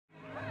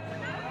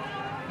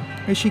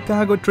A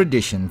Chicago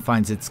tradition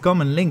finds its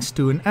common links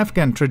to an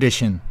Afghan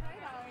tradition.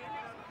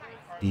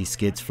 These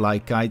kids fly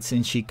kites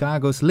in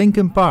Chicago's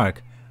Lincoln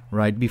Park,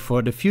 right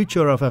before the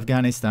future of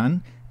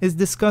Afghanistan is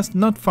discussed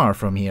not far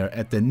from here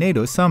at the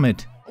NATO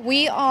Summit.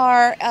 We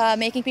are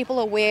making people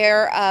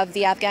aware of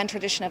the Afghan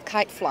tradition of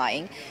kite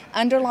flying,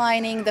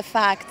 underlining the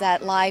fact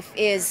that life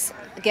is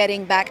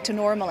getting back to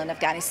normal in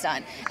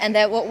Afghanistan, and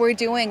that what we're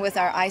doing with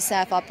our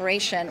ISAF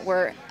operation,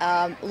 we're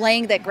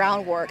laying the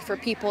groundwork for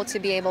people to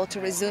be able to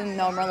resume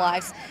normal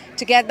lives,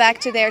 to get back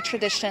to their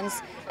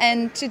traditions,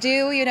 and to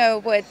do,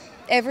 what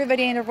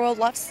everybody in the world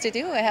loves to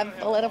do, have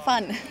a little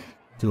fun.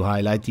 To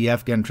highlight the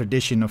Afghan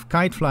tradition of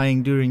kite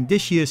flying during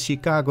this year's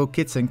Chicago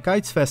Kids and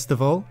Kites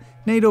Festival,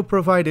 NATO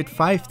provided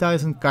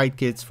 5,000 kite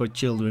kits for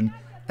children,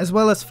 as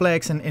well as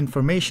flags and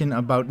information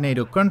about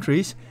NATO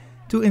countries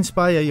to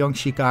inspire young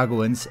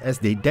Chicagoans as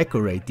they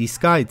decorate these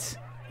kites.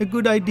 A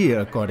good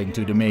idea, according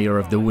to the mayor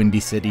of the Windy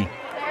City.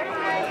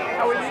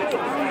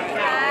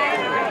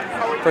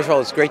 First of all,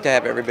 it's great to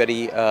have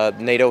everybody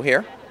NATO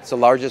here. It's the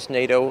largest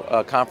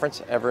NATO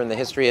conference ever in the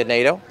history of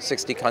NATO,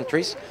 60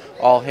 countries,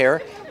 all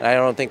here. And I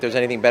don't think there's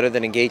anything better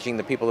than engaging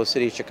the people of the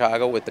city of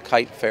Chicago with the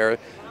kite fair,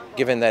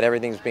 given that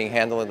everything's being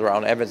handled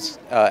around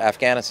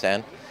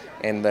Afghanistan.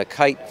 And the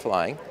kite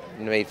flying,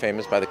 made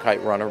famous by the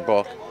Kite Runner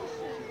book,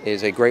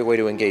 is a great way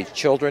to engage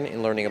children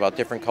in learning about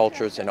different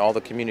cultures and all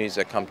the communities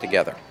that come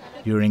together.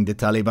 During the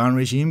Taliban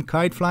regime,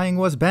 kite flying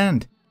was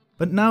banned,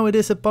 but now it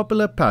is a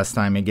popular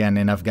pastime again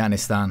in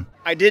Afghanistan.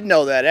 I did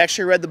know that. I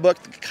actually read the book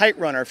The Kite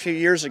Runner a few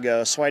years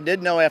ago, so I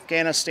did know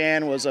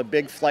Afghanistan was a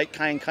big flight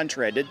kind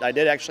country. I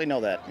did actually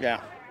know that,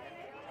 yeah.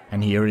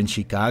 And here in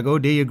Chicago,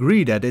 they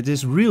agree that it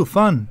is real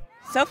fun.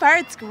 So far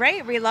it's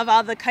great. We love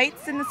all the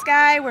kites in the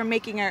sky. We're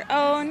making our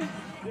own.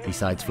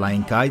 Besides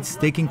flying kites,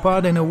 taking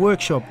part in a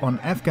workshop on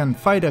Afghan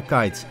fighter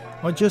kites,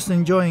 or just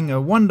enjoying a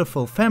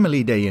wonderful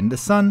family day in the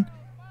sun,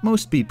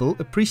 most people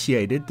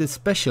appreciated the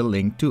special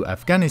link to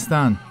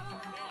Afghanistan.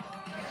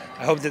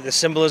 I hope that the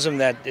symbolism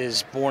that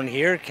is born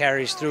here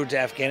carries through to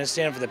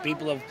Afghanistan for the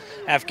people of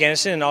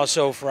Afghanistan and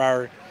also for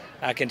our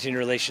continued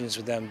relations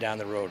with them down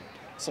the road.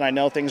 So I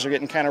know things are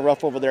getting kind of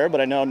rough over there, but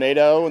I know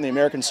NATO and the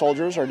American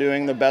soldiers are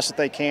doing the best that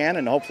they can,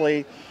 and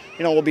hopefully,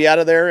 we'll be out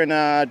of there in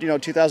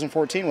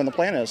 2014 when the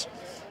plan is.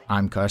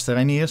 I'm Karsten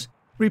Reiniers,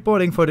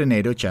 reporting for the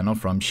NATO channel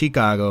from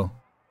Chicago.